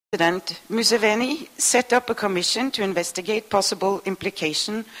President Museveni set up a commission to investigate possible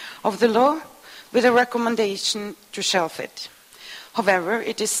implication of the law with a recommendation to shelve it. However,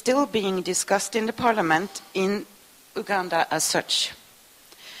 it is still being discussed in the parliament in Uganda as such.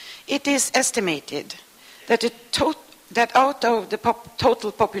 It is estimated that, that out of the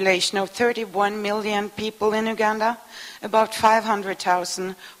total population of 31 million people in Uganda, about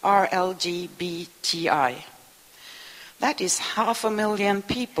 500,000 are LGBTI. That is 500,000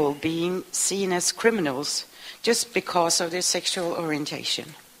 people being seen as criminals just because of their sexual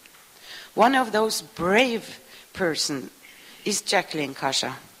orientation. One of those brave persons is Jacqueline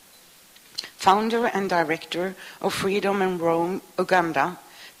Kasha, founder and director of Freedom in Rome, Uganda,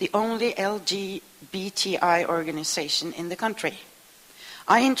 the only LGBTI organization in the country.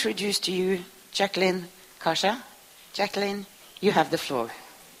 I introduce to you Jacqueline Kasha. Jacqueline, you have the floor.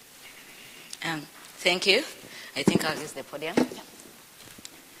 Thank you. I think I'll use the podium. Yeah.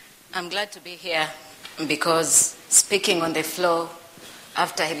 I'm glad to be here because speaking on the floor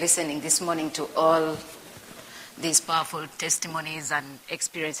after listening this morning to all these powerful testimonies and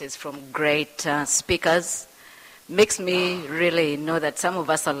experiences from great speakers makes me really know that some of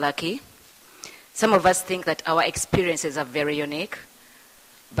us are lucky. Some of us think that our experiences are very unique,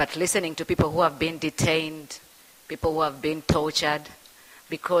 but listening to people who have been detained, people who have been tortured,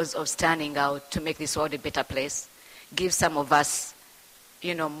 because of standing out to make this world a better place, gives some of us,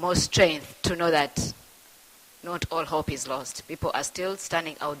 more strength to know that not all hope is lost. People are still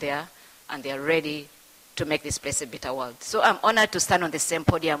standing out there and they are ready to make this place a better world. So I'm honored to stand on the same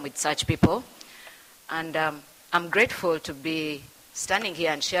podium with such people. And I'm grateful to be standing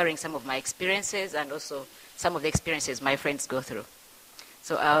here and sharing some of my experiences and also some of the experiences my friends go through.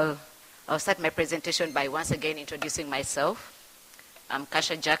 So I'll start my presentation by once again introducing myself. I'm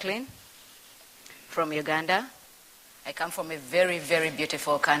Kasha Jacqueline from Uganda. I come from a very, very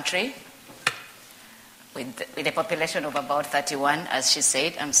beautiful country with a population of about 31, as she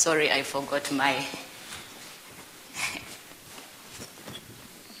said. I'm sorry I forgot my...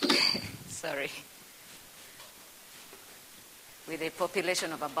 Sorry. With a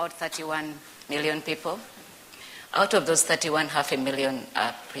population of about 31 million people. Out of those 31, 500,000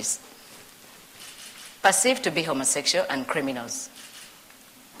 are perceived to be homosexual and criminals.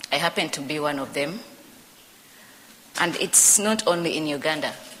 I happen to be one of them. And it's not only in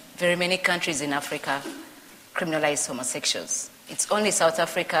Uganda. Very many countries in Africa criminalize homosexuals. It's only South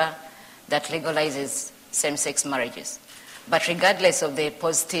Africa that legalizes same-sex marriages. But regardless of the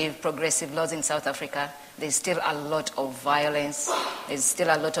positive, progressive laws in South Africa, there's still a lot of violence, there's still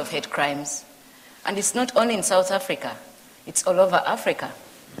a lot of hate crimes. And it's not only in South Africa, it's all over Africa.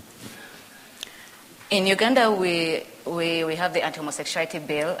 In Uganda, we have the anti-homosexuality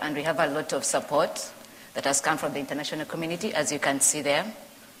bill, and we have a lot of support that has come from the international community, as you can see there.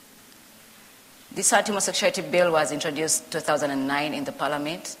 This anti-homosexuality bill was introduced in 2009 in the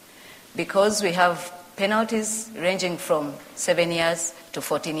parliament because we have penalties ranging from 7 years to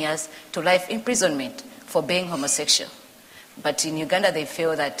 14 years to life imprisonment for being homosexual. But in Uganda, they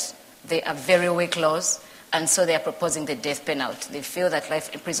feel that they are very weak laws, and so they are proposing the death penalty. They feel that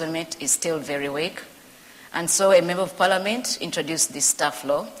life imprisonment is still very weak. And so a member of parliament introduced this staff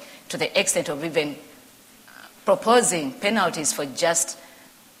law to the extent of even proposing penalties for just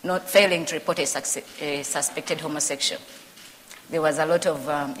not failing to report a suspected homosexual. There was a lot of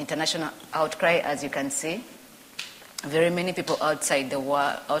international outcry, as you can see. Very many people outside the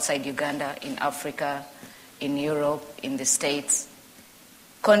world, outside Uganda, in Africa, in Europe, in the States,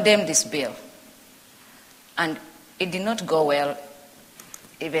 condemned this bill. And it did not go well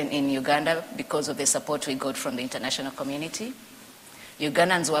even in Uganda because of the support we got from the international community.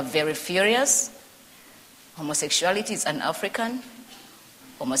 Ugandans were very furious. Homosexuality is an African.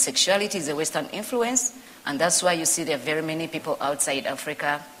 Homosexuality is a Western influence, and that's why you see there are very many people outside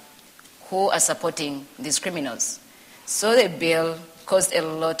Africa who are supporting these criminals. So the bill caused a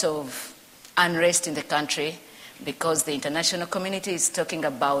lot of unrest in the country because the international community is talking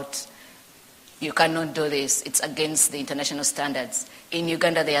about you cannot do this, it's against the international standards. In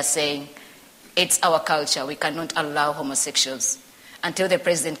Uganda, they are saying, it's our culture, we cannot allow homosexuals. Until the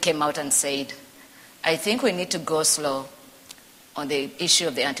president came out and said, I think we need to go slow on the issue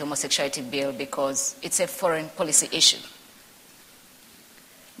of the anti-homosexuality bill because it's a foreign policy issue.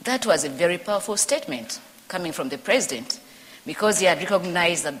 That was a very powerful statement coming from the president because he had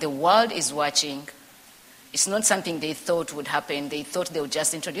recognized that the world is watching. It's not something they thought would happen. They thought they would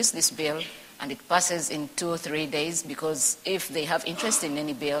just introduce this bill and it passes in 2 or 3 days because if they have interest in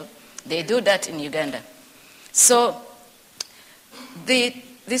any bill, they do that in Uganda. So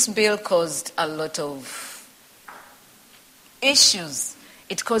this bill caused a lot of issues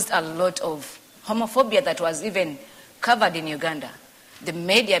it caused a lot of homophobia that was even covered in Uganda. The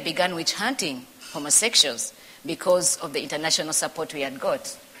media began witch hunting homosexuals because of the international support we had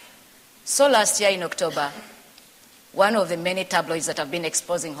got. So last year in October, one of the many tabloids that have been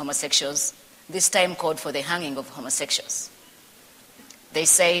exposing homosexuals, this time called for the hanging of homosexuals. They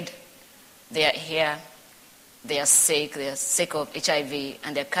said they are here, they are sick of HIV,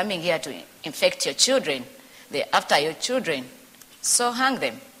 and they're coming here to infect your children. They're after your children, so hang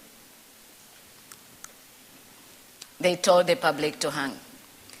them. They told the public to hang.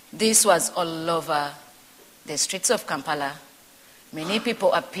 This was all over the streets of Kampala. Many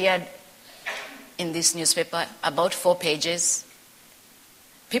people appeared in this newspaper, about 4 pages.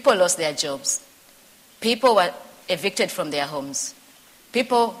 People lost their jobs. People were evicted from their homes.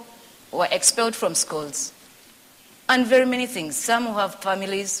 People were expelled from schools. And very many things. Some who have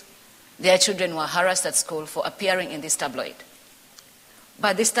families, their children were harassed at school for appearing in this tabloid.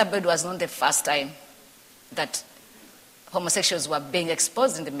 But this tabloid was not the first time that homosexuals were being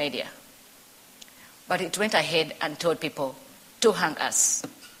exposed in the media. But it went ahead and told people to hang us.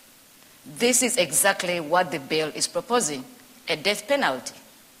 This is exactly what the bill is proposing, a death penalty.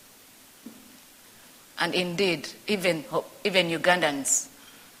 And indeed, even Ugandans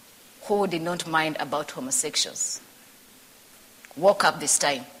who did not mind about homosexuals woke up this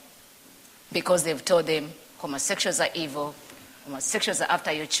time because they've told them homosexuals are evil, homosexuals are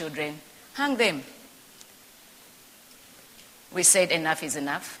after your children, hang them. We said enough is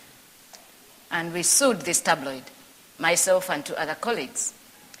enough, and we sued this tabloid, myself and 2 other colleagues.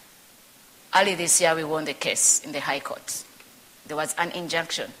 Early this year, we won the case in the High Court. There was an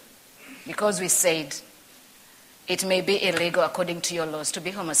injunction because we said it may be illegal according to your laws to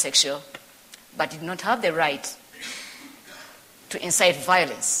be homosexual, but you do not have the right to incite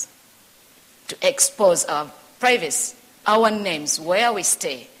violence, to expose our privacy, our names, where we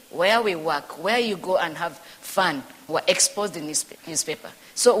stay, where we work, where you go and have fun, were exposed in this newspaper.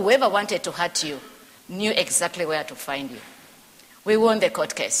 So whoever wanted to hurt you knew exactly where to find you. We won the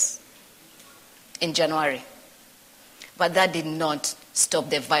court case in January, but that did not stop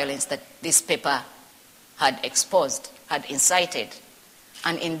the violence that this paper had exposed, had incited.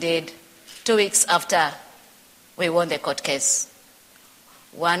 And indeed, 2 weeks after we won the court case,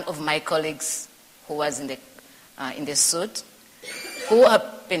 one of my colleagues who was in the suit, who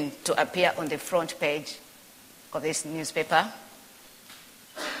happened to appear on the front page of this newspaper,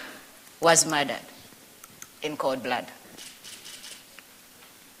 was murdered in cold blood.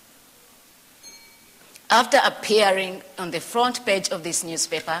 After appearing on the front page of this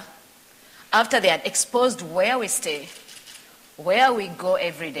newspaper, after they had exposed where we stay, where we go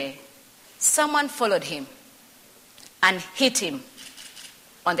every day, someone followed him and hit him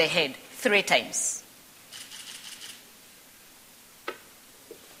on the head 3 times.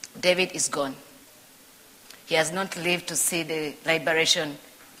 David is gone. He has not lived to see the liberation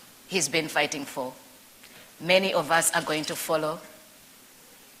he's been fighting for. Many of us are going to follow.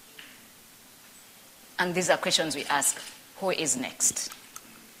 And these are questions we ask. Who is next?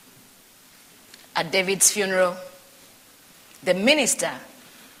 At David's funeral, the minister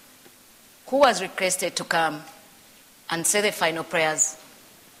who was requested to come and say the final prayers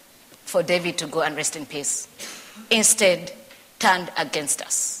for David to go and rest in peace, instead turned against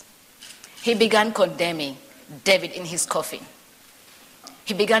us. He began condemning David in his coffin.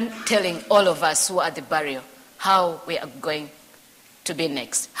 He began telling all of us who are at the burial how we are going to be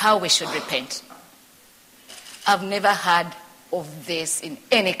next, how we should repent. I've never heard of this in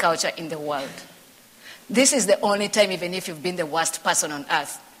any culture in the world. This is the only time, even if you've been the worst person on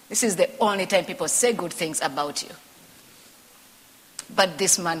earth, this is the only time people say good things about you. But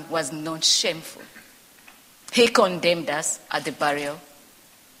this man was not shameful. He condemned us at the burial.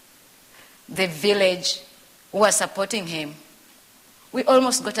 The village who was supporting him, we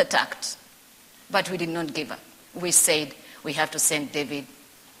almost got attacked, but we did not give up. We said we have to send David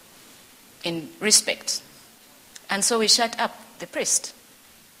in respect. And so we shut up the priest.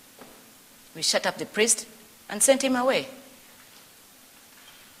 We shut up the priest and sent him away.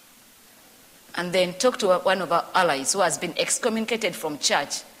 And then talked to one of our allies who has been excommunicated from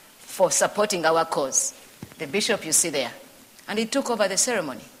church for supporting our cause. The bishop you see there. And he took over the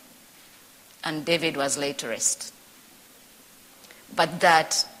ceremony. And David was laid to rest. But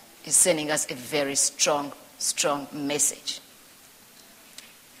that is sending us a very strong, strong message.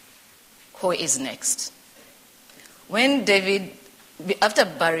 Who is next? When David, after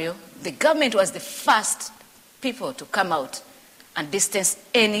burial, the government was the first people to come out and distance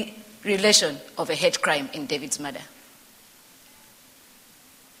any relation of a hate crime in David's murder.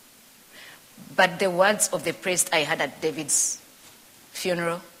 But the words of the priest I had at David's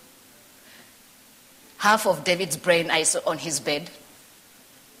funeral. Half of David's brain I saw on his bed.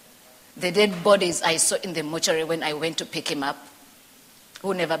 The dead bodies I saw in the mortuary when I went to pick him up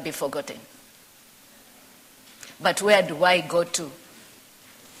will never be forgotten. But where do I go to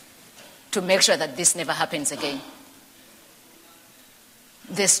make sure that this never happens again?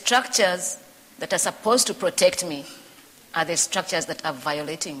 The structures that are supposed to protect me are the structures that are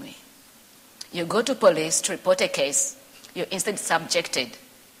violating me. You go to police to report a case, you're instead subjected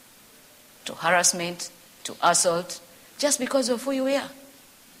to harassment, to assault, just because of who you are.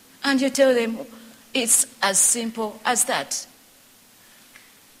 And you tell them it's as simple as that.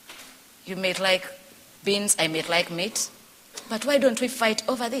 You may like beans, I may like meat, but why don't we fight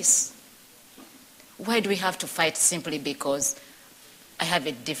over this? Why do we have to fight simply because I have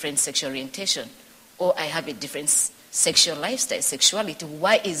a different sexual orientation or I have a different sexual lifestyle, sexuality?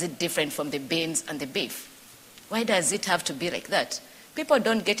 Why is it different from the beans and the beef? Why does it have to be like that? People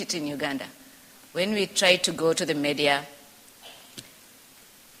don't get it in Uganda. When we try to go to the media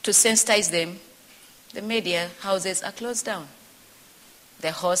to sensitize them, the media houses are closed down.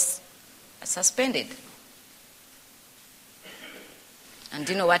 The hosts are suspended. And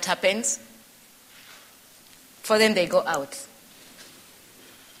do you know what happens? For them, they go out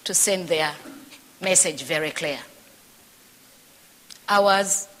to send their message very clear.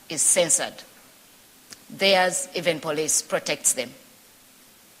 Ours is censored. Theirs, even police protects them.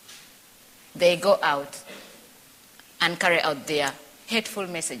 They go out and carry out their hateful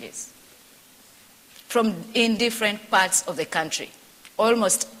messages from in different parts of the country.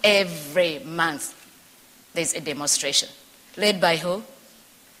 Almost every month there's a demonstration. Led by who?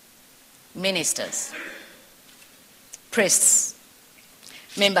 Ministers, priests,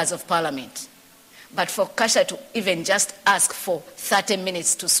 members of parliament. But for Kasha to even just ask for 30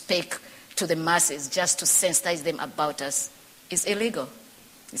 minutes to speak to the masses, just to sensitize them about us, is illegal.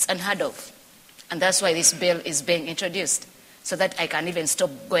 It's unheard of. And that's why this bill is being introduced, so that I can even stop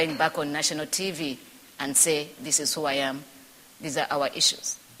going back on national TV and say, this is who I am, these are our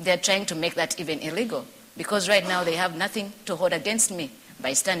issues. They're trying to make that even illegal, because right now they have nothing to hold against me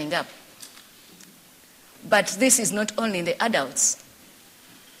by standing up. But this is not only in the adults.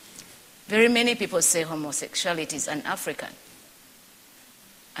 Very many people say homosexuality is an African.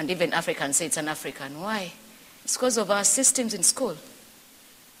 And even Africans say it's an African. Why? It's because of our systems in school.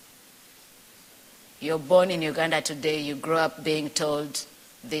 You're born in Uganda today, you grow up being told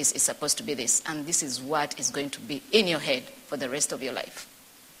this is supposed to be this, and this is what is going to be in your head for the rest of your life.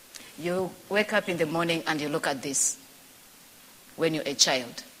 You wake up in the morning and you look at this when you're a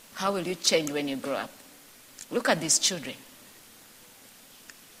child. How will you change when you grow up? Look at these children.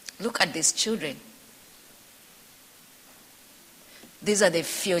 Look at these children. These are the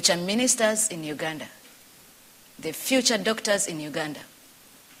future ministers in Uganda, the future doctors in Uganda,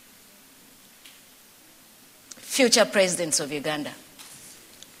 future presidents of Uganda.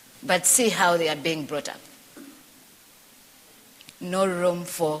 But see how they are being brought up. No room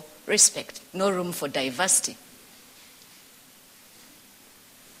for respect, no room for diversity.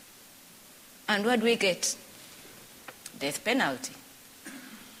 And what do we get? Death penalty.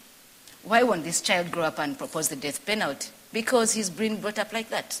 Why won't this child grow up and propose the death penalty? Because he's being brought up like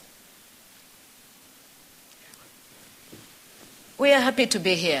that. We are happy to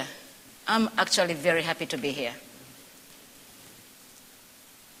be here. I'm actually very happy to be here.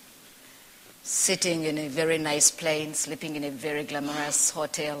 Sitting in a very nice plane, sleeping in a very glamorous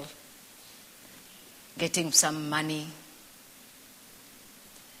hotel, getting some money.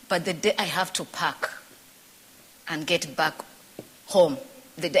 But the day I have to pack and get back home,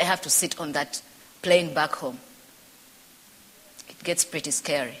 the day I have to sit on that plane back home, it gets pretty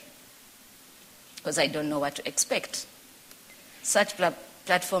scary because I don't know what to expect. Such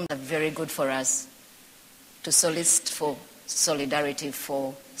platforms are very good for us to solicit for solidarity,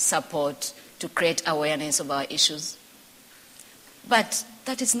 for support, to create awareness of our issues. But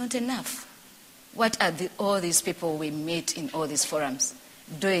that is not enough. What are all these people we meet in all these forums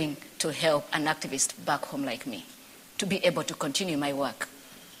doing to help an activist back home like me to be able to continue my work?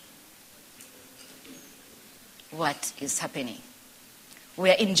 What is happening?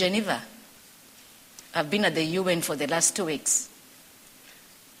 We are in Geneva. I've been at the UN for the last 2 weeks.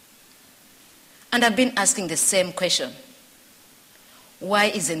 And I've been asking the same question. Why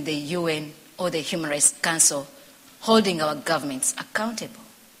isn't the UN or the Human Rights Council holding our governments accountable?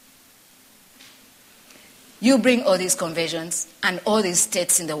 You bring all these conventions and all these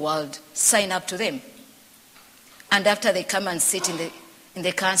states in the world sign up to them. And after they come and sit in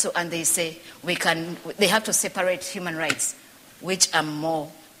the council and they say they have to separate human rights, which are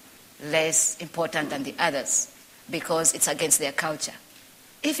more less important than the others. because it's against their culture.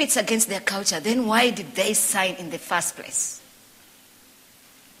 If it's against their culture, then why did they sign in the first place?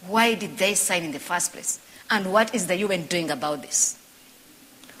 Why did they sign in the first place? And what is the UN doing about this?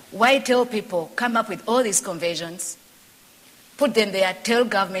 Why tell people, come up with all these conventions, put them there, tell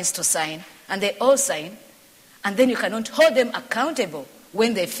governments to sign, and they all sign, and then you cannot hold them accountable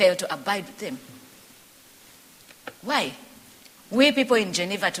when they fail to abide with them? Why? We people in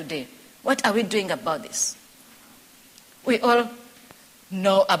Geneva today, what are we doing about this? We all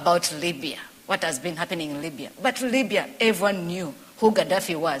know about Libya, what has been happening in Libya. But Libya, everyone knew who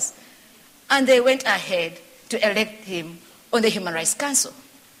Gaddafi was. And they went ahead to elect him on the Human Rights Council.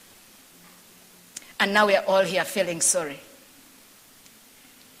 And now we are all here feeling sorry.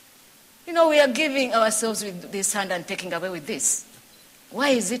 You know, we are giving ourselves with this hand and taking away with this. Why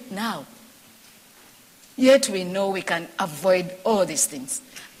is it now? Yet we know we can avoid all these things.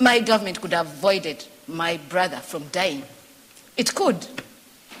 My government could have avoided my brother from dying. It could.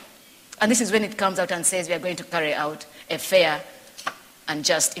 And this is when it comes out and says we are going to carry out a fair and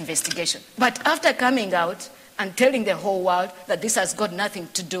just investigation. But after coming out and telling the whole world that this has got nothing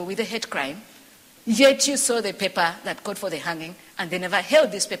to do with a hate crime, yet you saw the paper that called for the hanging, and they never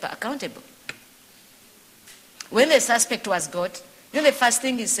held this paper accountable. When the suspect was got, you know, the first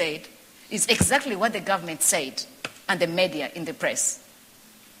thing he said is exactly what the government said and the media in the press.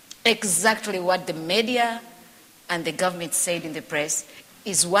 Exactly what the media and the government said in the press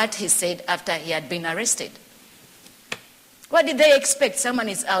is what he said after he had been arrested. What did they expect? Someone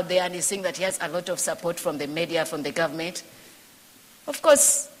is out there and is saying that he has a lot of support from the media, from the government. Of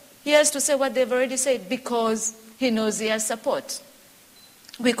course, he has to say what they've already said because he knows he has support.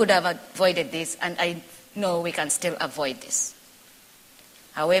 We could have avoided this, and I know we can still avoid this.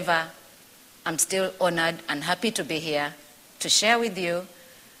 However, I'm still honored and happy to be here to share with you,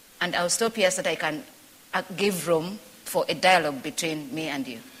 and I'll stop here so that I can give room for a dialogue between me and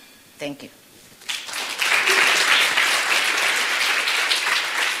you. Thank you.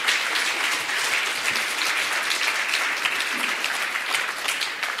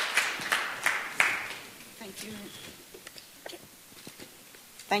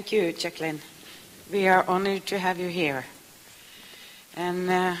 Thank you, Jacqueline. We are honored to have you here.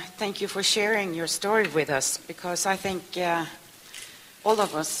 And thank you for sharing your story with us, because I think all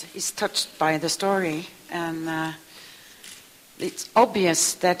of us is touched by the story, and it's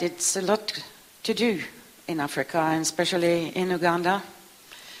obvious that it's a lot to do in Africa, and especially in Uganda,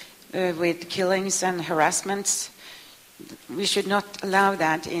 with killings and harassments. We should not allow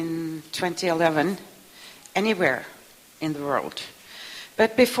that in 2011 anywhere in the world.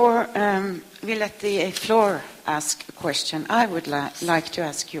 But before we let the floor ask a question, I would like to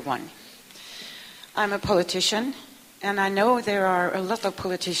ask you one. I'm a politician, and I know there are a lot of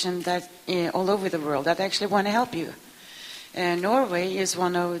politicians that all over the world that actually want to help you. Norway is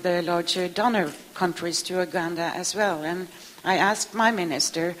one of the larger donor countries to Uganda as well, and I asked my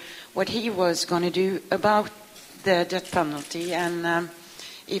minister what he was going to do about the death penalty, and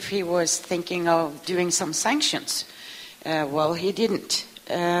if he was thinking of doing some sanctions. Well, he didn't.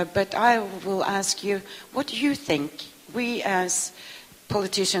 But I will ask you, what do you think we as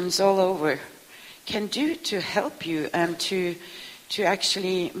politicians all over can do to help you and to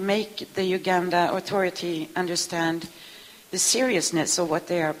actually make the Uganda authority understand the seriousness of what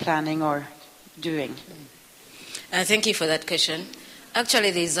they are planning or doing? Thank you for that question.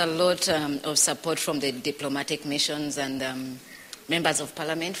 Actually, there is a lot of support from the diplomatic missions and members of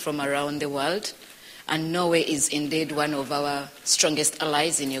parliament from around the world. And Norway is indeed one of our strongest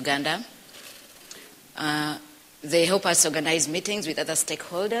allies in Uganda. They help us organize meetings with other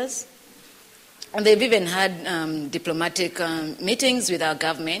stakeholders. And they've even had diplomatic meetings with our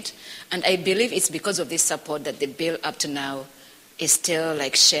government. And I believe it's because of this support that the bill up to now is still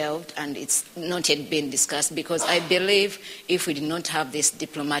shelved and it's not yet been discussed. Because I believe if we did not have this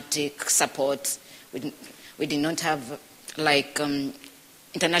diplomatic support, we did not have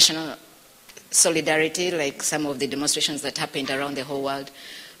international solidarity, like some of the demonstrations that happened around the whole world,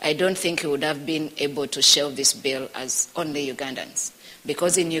 I don't think we would have been able to shelve this bill as only Ugandans.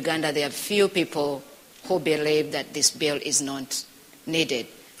 Because in Uganda, there are few people who believe that this bill is not needed.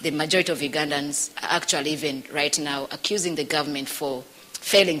 The majority of Ugandans are actually even right now accusing the government for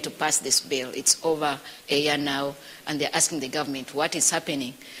failing to pass this bill. It's over a year now, and they're asking the government what is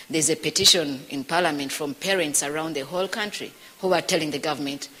happening. There's a petition in Parliament from parents around the whole country who are telling the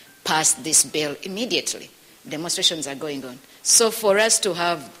government, pass this bill immediately. Demonstrations are going on. So for us to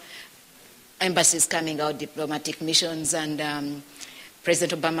have embassies coming out, diplomatic missions, and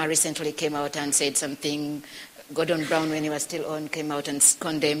President Obama recently came out and said something. Gordon Brown, when he was still on, came out and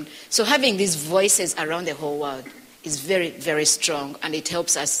condemned. So having these voices around the whole world is very, very strong, and it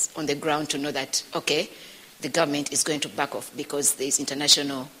helps us on the ground to know that, okay, the government is going to back off because there is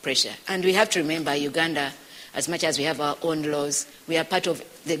international pressure. And we have to remember Uganda, as much as we have our own laws, we are part of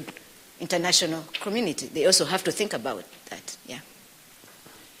the international community. They also have to think about that, yeah.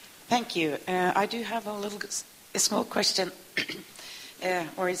 Thank you. I do have a small question,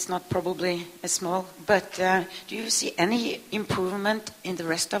 or it's not probably a small, but do you see any improvement in the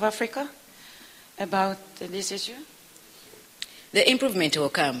rest of Africa about this issue? The improvement will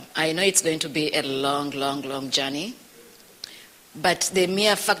come. I know it's going to be a long, long, long journey, but the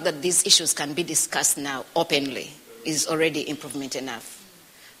mere fact that these issues can be discussed now openly is already improvement enough.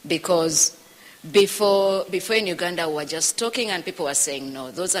 Because before in Uganda, we were just talking and people were saying,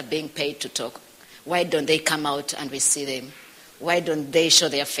 no, those are being paid to talk. Why don't they come out and we see them? Why don't they show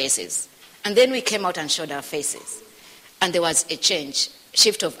their faces? And then we came out and showed our faces. And there was a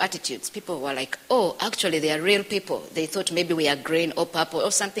shift of attitudes. People were like, oh, actually they are real people. They thought maybe we are green or purple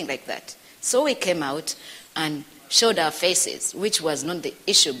or something like that. So we came out and showed our faces, which was not the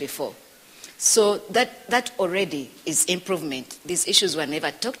issue before. So that already is improvement. These issues were never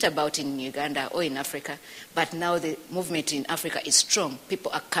talked about in Uganda or in Africa, but now the movement in Africa is strong.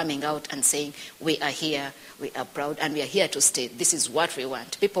 People are coming out and saying, we are here, we are proud, and we are here to stay. This is what we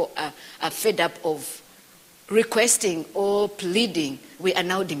want. People are fed up of requesting or pleading. We are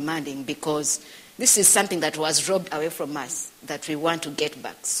now demanding, because this is something that was robbed away from us that we want to get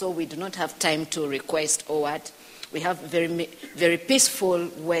back. So we do not have time to request or what. We have very, very peaceful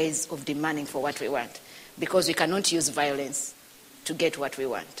ways of demanding for what we want, because we cannot use violence to get what we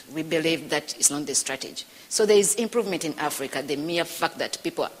want. We believe that is not the strategy. So there is improvement in Africa. The mere fact that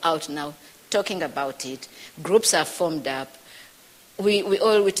people are out now talking about it, groups are formed up. We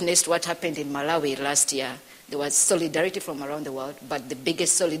all witnessed what happened in Malawi last year. There was solidarity from around the world, but the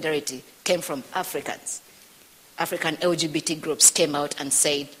biggest solidarity came from Africans. African LGBT groups came out and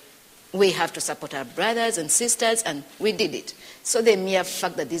said, we have to support our brothers and sisters, and we did it. So the mere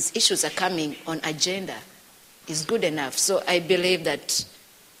fact that these issues are coming on agenda is good enough. So I believe that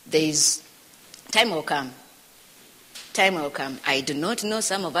time will come. Time will come. I do not know,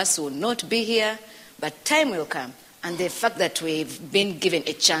 some of us will not be here, but time will come. And the fact that we've been given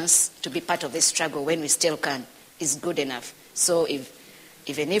a chance to be part of this struggle when we still can is good enough. So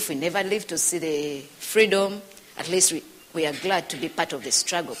even if we never live to see the freedom, at least we are glad to be part of the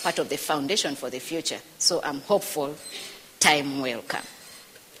struggle, part of the foundation for the future. So I'm hopeful time will come.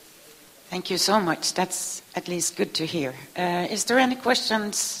 Thank you so much. That's at least good to hear. Is there any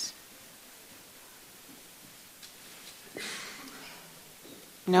questions?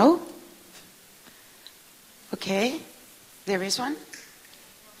 No? Okay. There is one?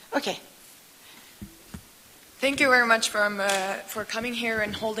 Okay. Thank you very much for coming here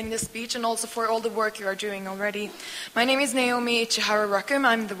and holding this speech, and also for all the work you are doing already. My name is Naomi Ichihara-Rakum.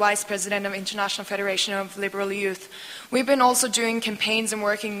 I'm the Vice President of International Federation of Liberal Youth. We've been also doing campaigns and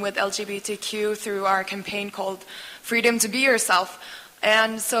working with LGBTQ through our campaign called Freedom to Be Yourself.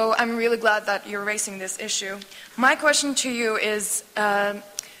 And so I'm really glad that you're raising this issue. My question to you is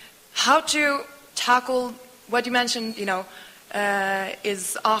how to tackle what you mentioned,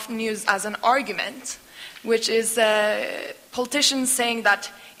 is often used as an argument, which is politicians saying that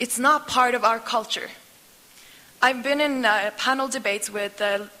it's not part of our culture. I've been in panel debates with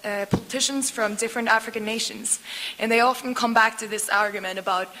politicians from different African nations, and they often come back to this argument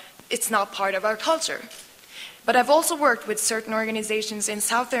about it's not part of our culture. But I've also worked with certain organizations in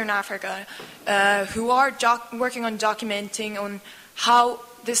Southern Africa who are working on documenting on how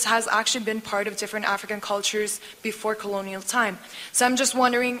this has actually been part of different African cultures before colonial time. So I'm just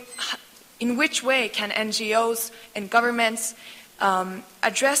wondering, in which way can NGOs and governments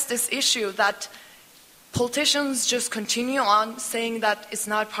address this issue that politicians just continue on saying that it's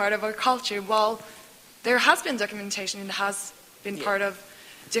not part of our culture, while there has been documentation and has been part of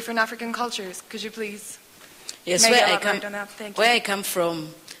different African cultures? Could you please elaborate on that? Thank you. Where I come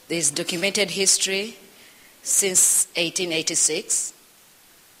from, there's documented history since 1886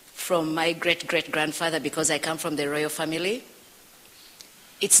 from my great-great-grandfather, because I come from the royal family.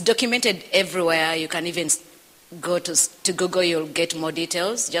 It's documented everywhere. You can even go to Google, you'll get more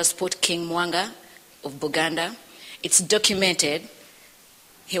details. Just put King Mwanga of Buganda. It's documented.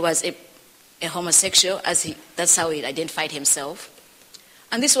 He was a homosexual, that's how he identified himself.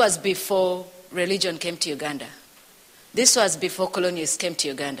 And this was before religion came to Uganda. This was before colonialists came to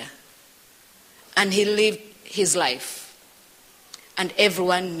Uganda. And he lived his life. And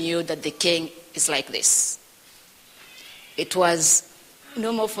everyone knew that the king is like this. It was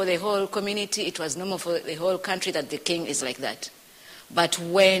normal for the whole community, it was normal for the whole country that the king is like that. But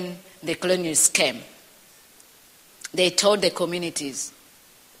when the colonialists came, They told the communities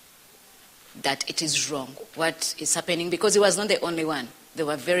that it is wrong, what is happening, because he was not the only one. There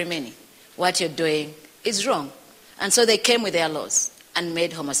were very many. What you're doing is wrong. And so they came with their laws and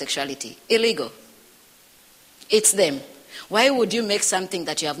made homosexuality illegal. It's them. Why would you make something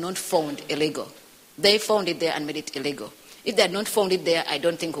that you have not found illegal? They found it there and made it illegal. If they had not found it there, I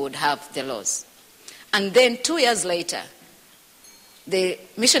don't think we would have the laws. And then 2 years later, the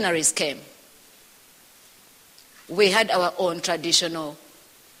missionaries came. We had our own traditional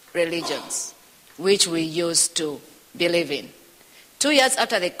religions, which we used to believe in. 2 years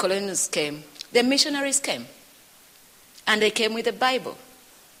after the colonists came, the missionaries came. And they came with the Bible.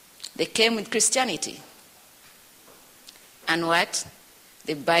 They came with Christianity. And what?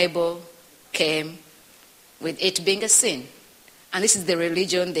 The Bible came with it being a sin. And this is the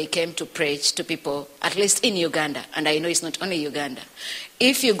religion they came to preach to people, at least in Uganda. And I know it's not only Uganda.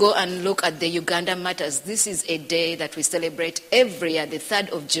 If you go and look at the Uganda matters, this is a day that we celebrate every year, the 3rd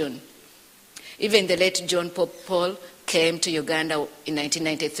of June. Even the late John Paul came to Uganda in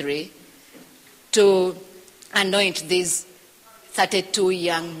 1993 to anoint these 32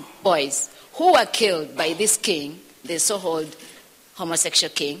 young boys who were killed by this king, the so-called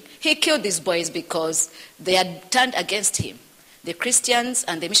homosexual king. He killed these boys because they had turned against him. The Christians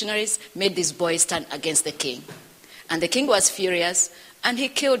and the missionaries made these boys stand against the king. And the king was furious, and he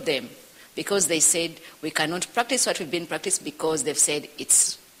killed them because they said, we cannot practice what we've been practiced because they've said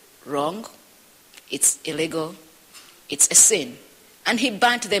it's wrong, it's illegal, it's a sin. And he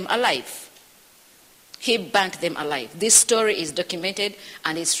burnt them alive. He burnt them alive. This story is documented,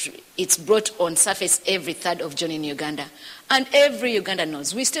 and it's brought on surface every 3rd of June in Uganda. And every Ugandan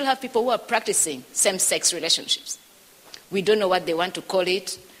knows. We still have people who are practicing same-sex relationships. We don't know what they want to call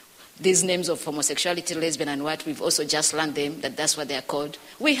it. These names of homosexuality, lesbian, and what, we've also just learned them, that that's what they are called.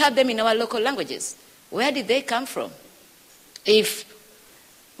 We have them in our local languages. Where did they come from if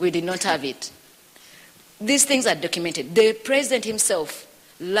we did not have it? These things are documented. The president himself,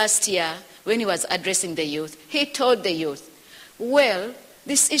 last year, when he was addressing the youth, he told the youth, well,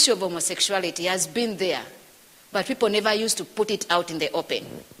 this issue of homosexuality has been there, but people never used to put it out in the open.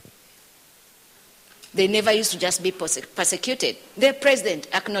 They never used to just be persecuted. The president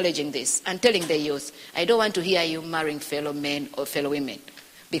acknowledging this and telling the youth, I don't want to hear you marrying fellow men or fellow women,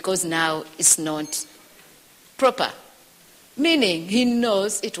 because now it's not proper. Meaning he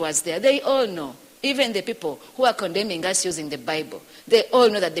knows it was there. They all know. Even the people who are condemning us using the Bible, they all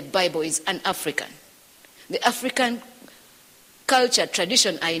know that the Bible is un-African. The African culture,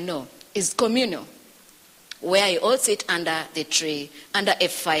 tradition I know, is communal, where you all sit under the tree, under a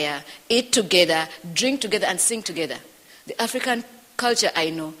fire, eat together, drink together, and sing together. The African culture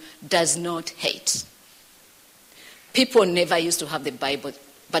I know does not hate. People never used to have the Bible,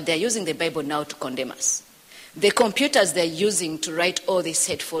 but they're using the Bible now to condemn us. The computers they're using to write all these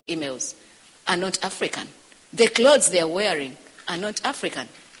hateful emails are not African. The clothes they're wearing are not African.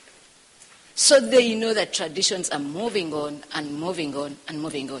 So they know that traditions are moving on and moving on and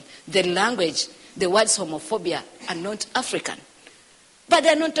moving on. The language, the words homophobia are not African. But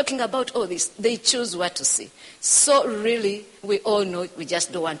they're not talking about all this. They choose what to say. So really, we all know we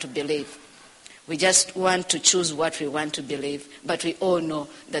just don't want to believe. We just want to choose what we want to believe. But we all know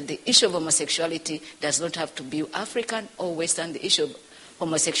that the issue of homosexuality does not have to be African or Western. The issue of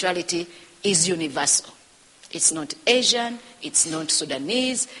homosexuality is universal. It's not Asian, it's not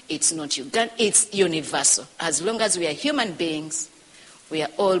Sudanese, it's not Ugandan, it's universal. As long as we are human beings, we are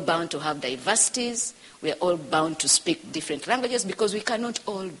all bound to have diversities, we are all bound to speak different languages, because we cannot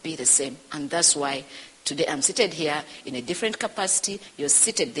all be the same. And that's why today I'm seated here in a different capacity, you're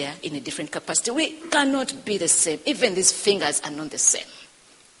seated there in a different capacity. We cannot be the same. Even these fingers are not the same.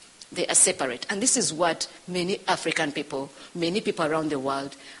 They are separate. And this is what many African people, many people around the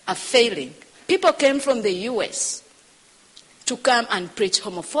world are failing. People came from the US to come and preach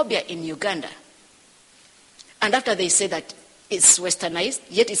homophobia in Uganda. And after they say that it's westernized,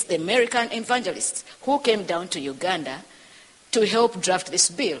 yet it's the American evangelists who came down to Uganda to help draft this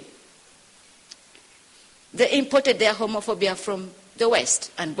bill. They imported their homophobia from the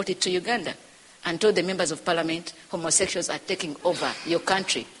West and brought it to Uganda and told the members of parliament, homosexuals are taking over your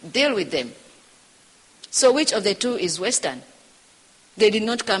country. Deal with them. So which of the two is Western? They did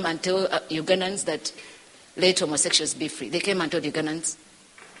not come and tell Ugandans that let homosexuals be free. They came and told Ugandans,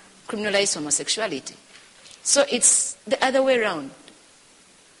 criminalize homosexuality. So it's the other way around.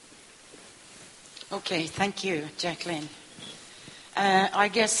 Okay, thank you, Jacqueline. I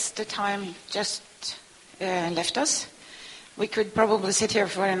guess the time just left us. We could probably sit here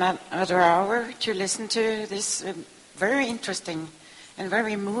for another hour to listen to this very interesting and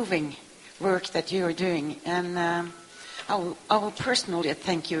very moving work that you are doing. And I will personally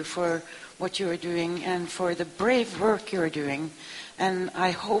thank you for what you are doing and for the brave work you are doing. And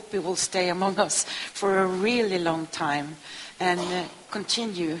I hope you will stay among us for a really long time and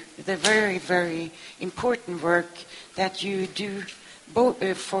continue the very, very important work that you do both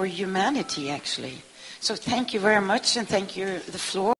for humanity, actually. So thank you very much, and thank you, the floor.